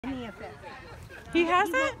He has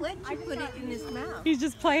it? Let you put it in his mouth. He's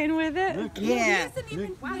just playing with it? Yeah. He doesn't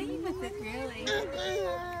even play with it, really.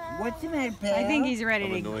 What's the matter, pal? I think he's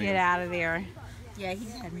ready to get out of there. Yeah,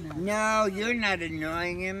 he's had enough. No, you're not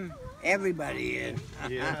annoying him. Everybody is.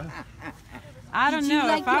 Yeah. I don't know.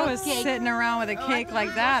 like If I your was cake? sitting around with a cake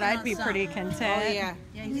like that, I'd be pretty content. Oh, yeah.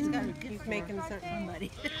 Yeah, he's making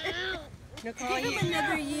somebody. Give him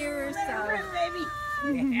another year or so. Baby.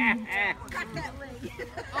 Cut that leg.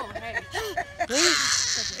 Oh, hey.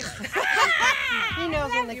 He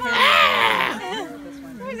knows when the camera.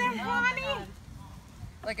 Was that funny?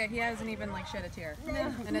 Like he hasn't even like shed a tear,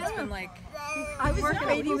 and it's been like. I was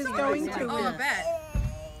afraid he was going to. Oh, I bet.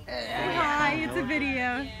 Say hi, it's a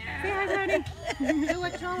video. Say hi, Tony. Do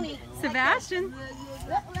it, Tony. Sebastian.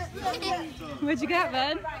 What you got,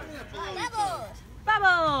 bud? Bubbles.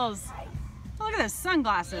 Bubbles. Oh, look at those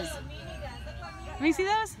sunglasses. Let me see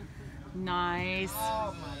those. Nice.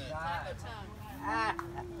 Oh my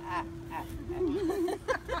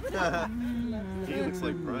God. He looks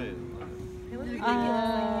like Brian.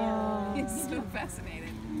 He's so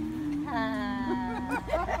fascinated.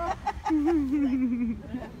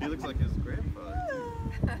 He looks like his grandfather.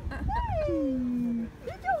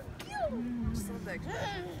 Just love that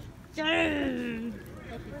expression.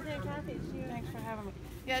 Thanks for having me.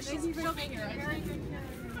 Yeah, she'll be here.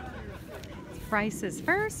 It's Bryce's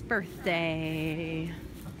first birthday.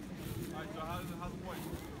 Alright, so how's the point?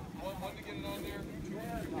 One to get it on there, two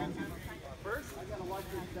first? I gotta watch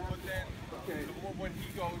it, but then, okay, when he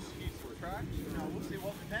goes, he's track? No, we'll see.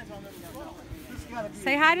 Well, depends on them.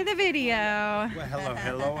 Say hi to the video. Well, hello,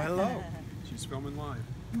 hello, hello. She's filming live.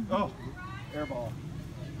 Oh, airball.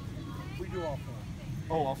 We do all four.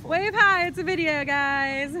 Oh, all four. Wave hi, it's a video,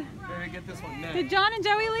 guys. Okay, get this one next. Did John and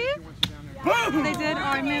Joey leave? They did? Oh,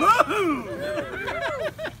 I missed.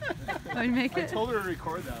 Did I make it? I told her to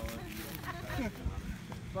record that one.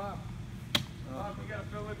 Bob. Bob, you gotta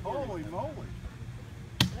fill it. Holy moly.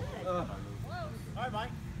 All right,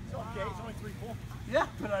 Mike. It's okay. It's only 3 pool. Yeah,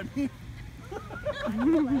 but I mean.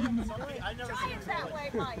 I never seen it that way,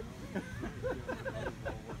 Mike.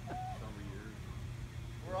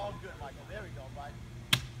 We're all good, Michael. There we go, Mike.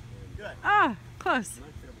 Good. Ah, close. Put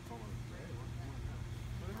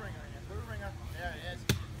a ringer in. Put a ringer. There it is.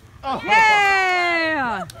 Oh.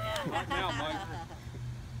 Yeah! Now, Mike.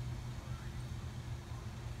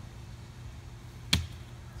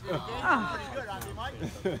 Oh. Pretty good on you, Mike.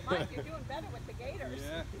 Mike, you're doing better with the gators.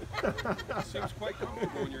 Yeah. Seems quite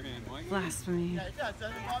comfortable in your hand, Mike. Blasphemy. Yeah, it does,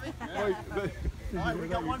 doesn't it, Bobby? Yeah. All right, we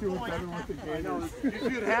got 1 point. I know. You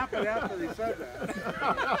should happen after they said that.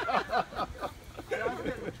 I was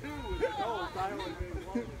getting 2 with the goals. I only made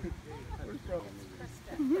 1. You're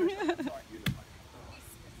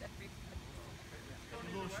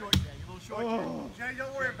a little short, Jay. You're a little short, Jay. Jay,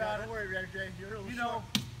 don't worry about it. Don't worry about it, Jay. You're a little short.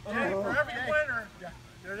 Jay, for every winner,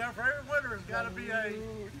 for every winner, there's got to be a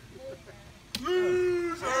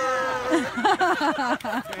loser.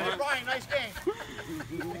 Hey, Brian, nice game.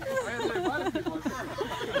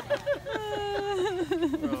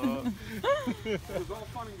 It was all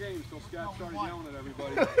fun and games till Scott started yelling at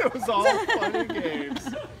everybody. It was all fun and games.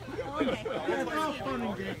 It was all fun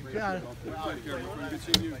and games. Got it. Good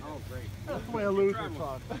seeing you. Oh, great. That's the way a loser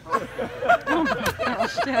talks.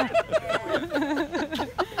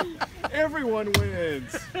 Everyone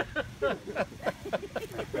wins.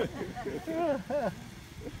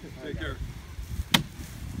 Take care.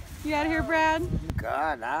 You out of here, Brad?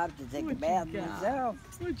 God, I have to take a bath myself.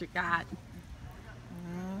 What you got?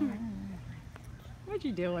 What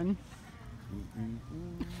you doing?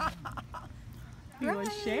 He was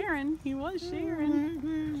sharing. He was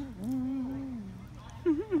sharing.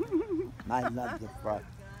 I love the front.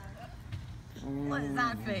 What is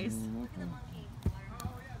that face?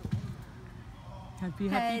 Happy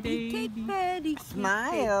Patty cake, patty cake.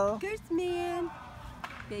 Smile. Baker's man.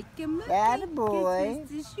 Bake him a Atta cake boy. as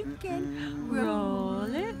fast as you can. Roll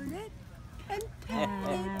it. And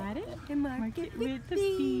pat it. And mark it with the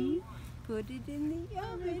B. Put it in the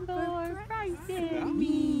oven for Bryce and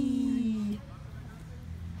me.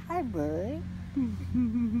 Hi, bud.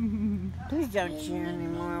 Please don't share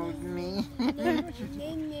anymore with me.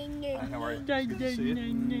 How are you? Nice to see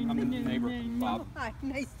you. I'm the neighbor, Bob. Hi,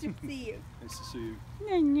 nice to see you. Nice to see you.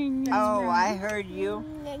 Oh, I heard you.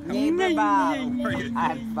 Neighbor Bob. How are you?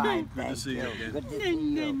 I'm fine, Good to thank see you again. Good to see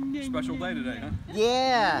you. Special day today, huh?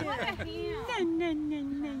 Yeah.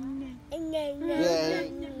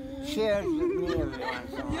 Yeah. Shares with me every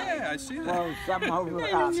once in a while. Yeah, I see that. Well, some over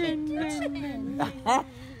coffee.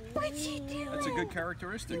 What's she doing? That's a good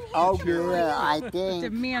characteristic. Oh, yeah, I think.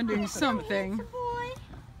 Demanding something.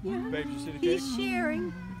 Babe, you see the cake? He's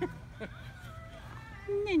sharing. What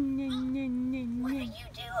are you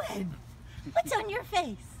doing? What's on your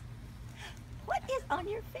face? What is on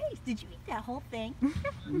your face? Did you eat that whole thing?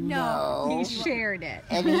 No. He shared it.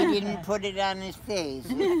 And he didn't put it on his face.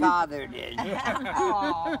 His father did.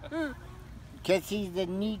 Because he's a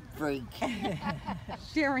neat freak.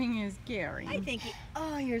 Sharing is caring. I think,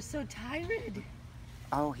 oh, you're so tired.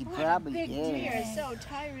 Oh, he probably Big did. deer, so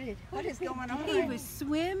tired. What is going on? He was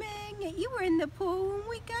swimming. You were in the pool when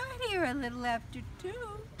we got here a little after 2.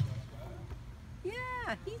 Yeah,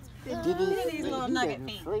 he's been Did he busy. sleep? He didn't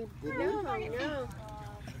sleep, did he? No.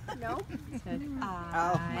 No.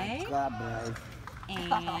 Oh my God, Bryce.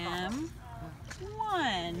 Am 1.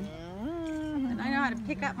 And I know how to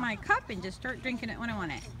pick up my cup and just start drinking it when I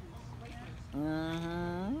want it.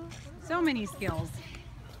 So many skills.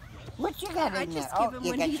 What you got I in there? just give him you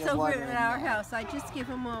when got he's your over water at in our there. house. I just give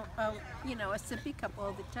him a sippy cup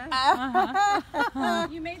all the time.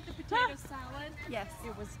 You made the potato salad? Yes.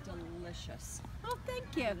 It was delicious. Oh,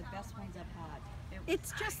 thank you. The best ones I've had.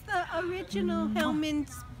 It's just the original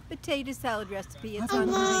Hellman's potato salad recipe. It's on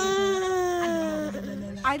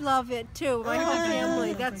I love it too. My whole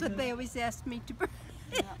family. That's what they always ask me to bring.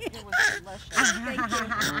 It was delicious. Thank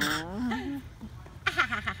you.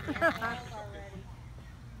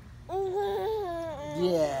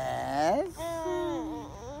 Yes.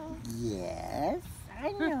 Yes.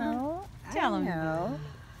 I know. Tell him. know.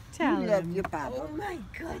 Tell You love him. your papa. Oh my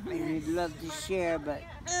goodness. And you'd love to share, but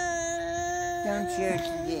don't share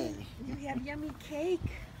today. You have yummy cake.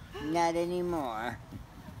 Not anymore.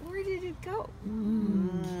 Where did it go?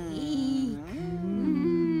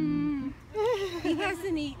 He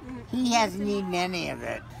hasn't eaten. He hasn't eaten any of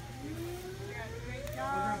it. Was there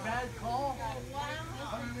a bad call? How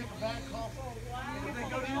do you make a bad call? Did they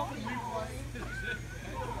go to the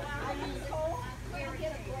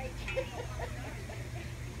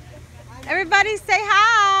Everybody say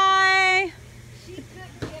hi.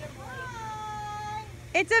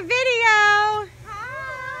 It's a video.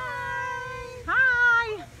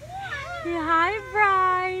 Hi. Say hi,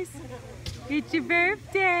 Bryce. It's your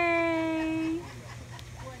birthday.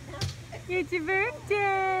 It's your birthday.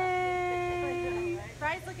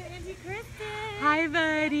 Bryce, look at Auntie Kristen. Hi,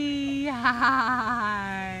 buddy.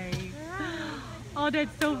 Hi. Oh,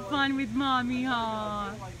 that's so fun with mommy,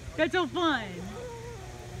 huh? That's so fun.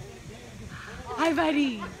 Hi,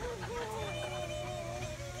 buddy.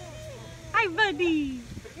 Hi, buddy.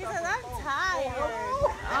 He said, I'm tired.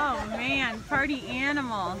 Oh, man. Party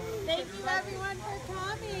animal. Thank you, everyone, for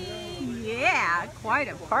coming. Yeah, quite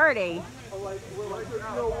a party.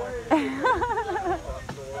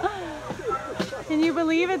 Can you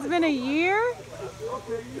believe it's been a year?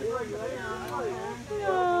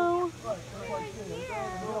 No.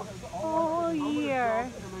 Whole year.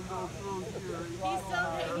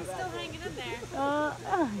 He's still hanging in there.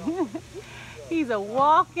 He's a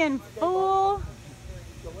walking fool.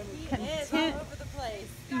 He is all over the place.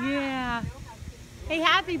 Yeah. Hey,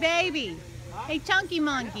 happy baby. Hey, chunky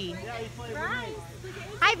monkey. Yeah, he played Bryce, with me.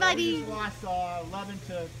 Hi, buddy. He lost 11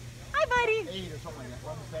 to Hi, buddy. 8 or something like that.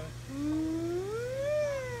 11 7.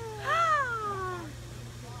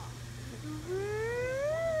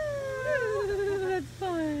 That's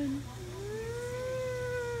fun.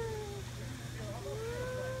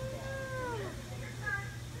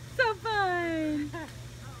 So fun.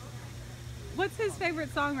 What's his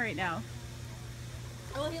favorite song right now?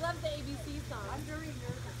 Well, he loves the ABC song.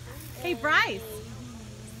 Hey, Bryce.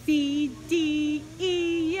 C, D,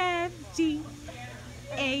 E, F, G,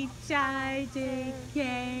 H, I, J,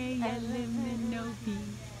 K, L, M, N, O, P,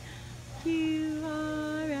 Q,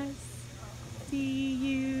 R, S, T,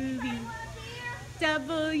 U, V,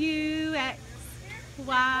 W, X,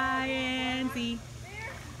 Y, and Z.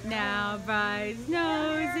 Now Bryce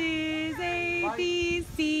knows his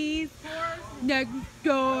ABCs. Next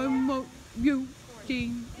time you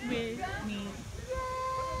sing with me.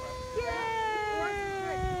 Yay!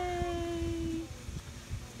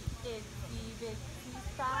 Itsy bitsy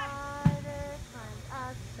spider climbed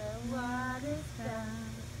up the water spout.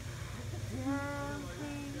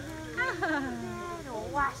 And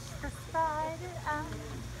wash the spider out.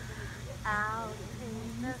 Out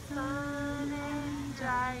in the sun and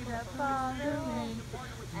dried up all the rain.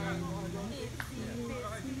 And itsy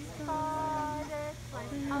bitsy spider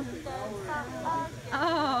climbed up the top again.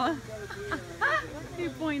 Oh, he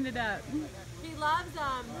pointed up. He loves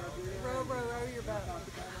row, row, row your boat.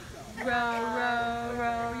 Row, row,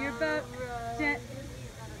 row your boat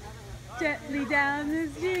gently down the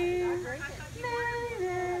stream. Merry,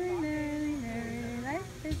 merry, merry, merry,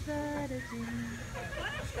 life is but a dream.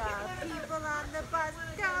 The people on the bus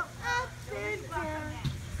go up and down,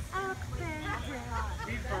 up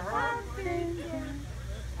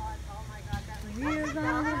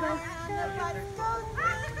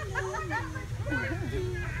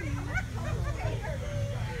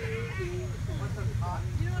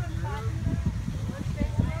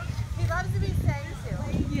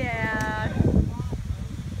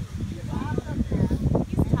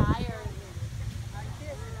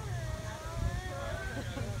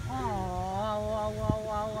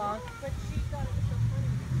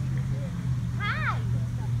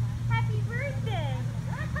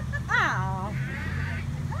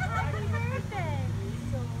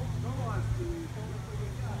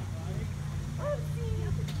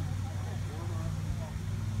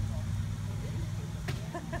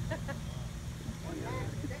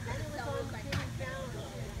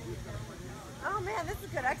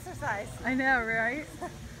exercise. I know, right?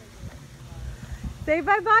 Say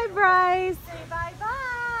bye-bye, Bryce. Say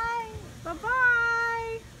bye-bye.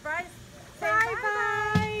 Bye-bye. Bryce, say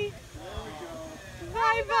Bye-bye.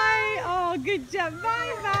 Bye-bye. Oh, good job.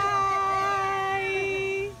 Bye-bye.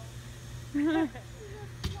 Bye-bye.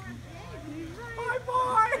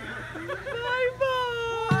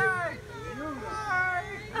 Bye-bye.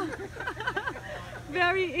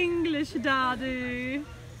 Very English, Daddy.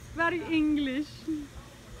 Very English.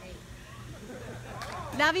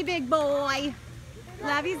 Love you, big boy.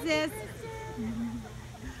 Love you, sis.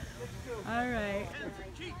 All right.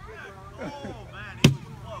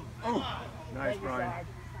 Oh, nice, Brian.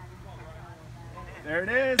 There it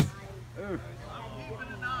is. Ooh.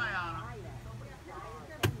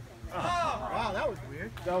 Wow, that was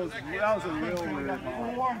weird. That was a real weird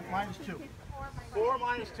ball. 4 minus 2. 4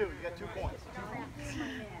 minus 2. You got 2 points.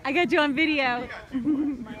 I got you on video.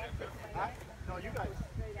 Huh? No, you guys.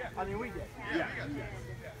 I mean, we did. Yeah.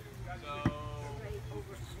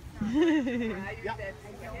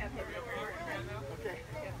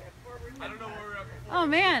 Oh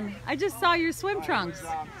man, I just saw your swim trunks.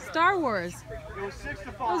 Star Wars. It was 6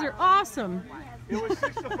 to 5. Those are awesome. It was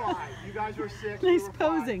 6 to 5. You guys were 6. Nice we were 5.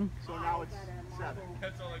 posing. So now it's 7.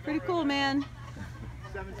 Pretty cool, man.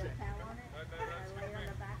 7-6.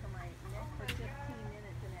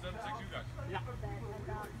 Yeah.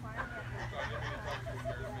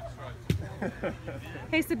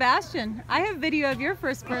 Hey Sebastian, I have video of your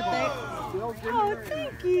first birthday. Oh,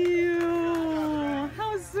 thank you.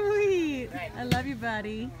 How sweet. I love you,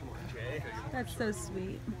 buddy. That's so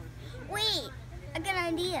sweet. Wait, I got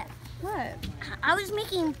an idea. What? I was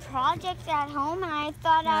making projects at home and I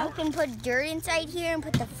thought I can put dirt inside here and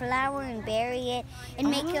put the flour and bury it and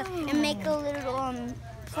make a little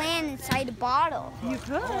plant inside a bottle. You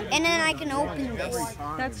could. And then I can open this.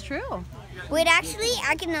 That's true. Wait, actually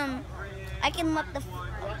I can let the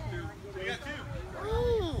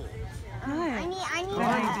Wait. I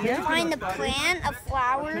need to find the plant of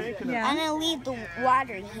flowers Yeah. and then leave the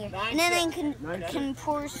water here. And then I can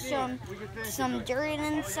pour some dirt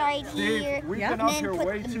inside here. We've Yeah. been And up then here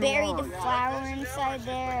way too bury the long. flower inside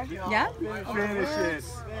there. Yeah? Finish it.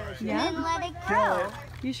 And Yeah? then let it Kill go. it.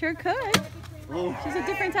 You sure could. She's a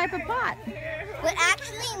different type of pot. But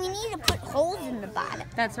actually, we need to put holes in the bottom.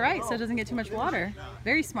 That's right, so it doesn't get too much water.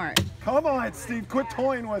 Very smart. Come on, Steve. Quit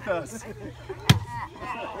toying with us.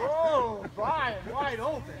 Oh, Brian, wide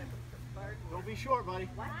open. Don't be short, buddy.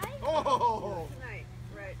 Oh.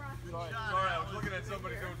 Sorry, I was looking at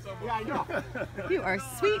somebody doing something. Yeah, I know. You are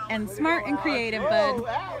sweet and smart and creative, bud.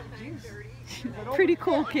 Pretty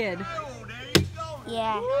cool kid.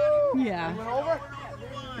 Yeah. Yeah, Went over?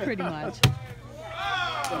 pretty much.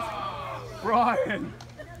 Brian.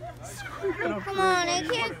 Come on, I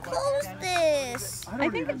can't close this. I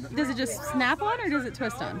think, does it just snap on or does it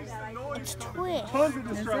twist on? It's twist. Tons of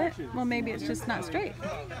Is it? distractions. Well, maybe it's just not straight.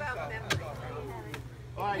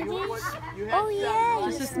 All right, you had Oh yeah,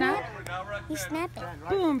 Just a snap? you snap it.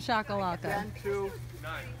 Boom, shakalaka. 10 to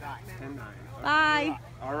 9. Bye.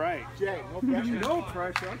 All right. Jay, no pressure. No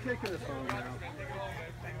pressure. I'm taking this home now.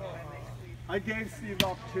 I gave Steve the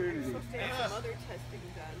opportunity.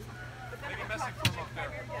 Make it messy for him up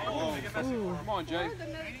there. Make it messy for him. Come on, Jay.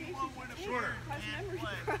 Shorter.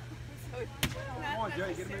 Come on, Jay. Get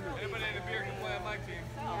him in there. Anybody in the beer can play on my team.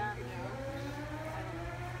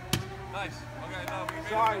 Nice. Okay, no, we made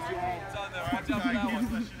Sorry, it. Jay. It's on there. Watch out for that one.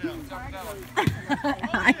 Watch out for that one.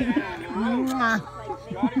 I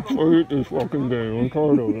hate this fucking game. I'm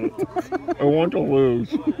tired of it. I want to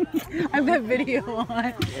lose. I've got video on.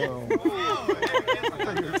 I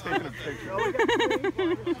thought you were taking a picture.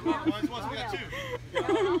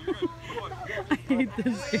 I hate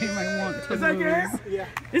this game. I want to Is that lose. game? Yeah.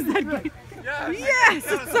 Is that game? Yes,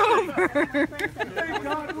 it's over. Thank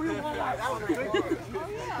God we won.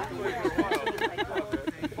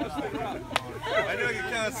 I know you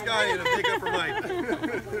kind of Scotty to make up for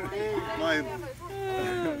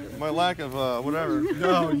my lack of whatever.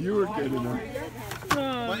 No, you were good enough.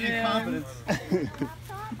 Oh, My man.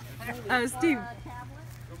 incompetence. Steve,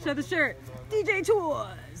 show the shirt. DJ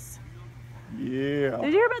Tours. Yeah. Did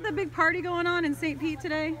you hear about the big party going on in St. Pete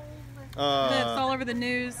today? That's all over the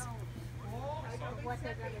news.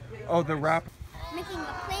 Oh, the rap. Making a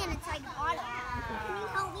plant inside the bottle. Can you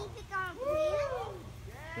help me pick out a plant?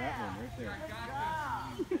 That one right there.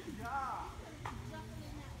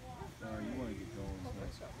 Sorry, you want to get going.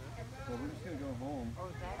 Well, we're just going to go home.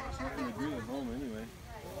 There's nothing to do at home anyway.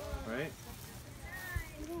 Right?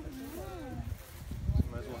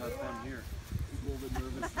 Might as well have fun here. Well, bit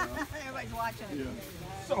nervous now. Everybody's watching. Yeah.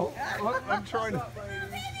 So I'm trying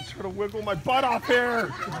to wiggle my butt off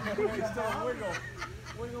here. Wiggle.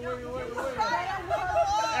 Wiggle, wiggle, wiggle, wiggle.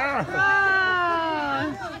 Ah.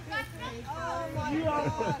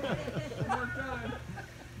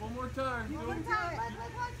 One more time.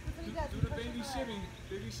 Do the baby shimmy.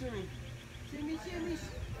 Baby shimmy. Shimmy, shimmy.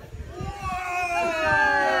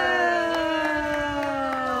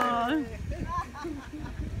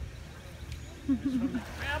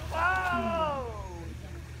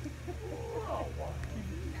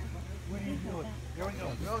 What are you doing? Here we go.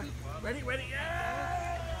 Ready, ready.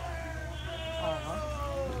 I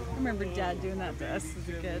remember Dad doing that to us as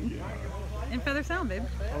a kid. In Feather Sound, babe.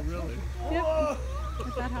 Oh, really? Yep.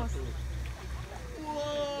 At that house.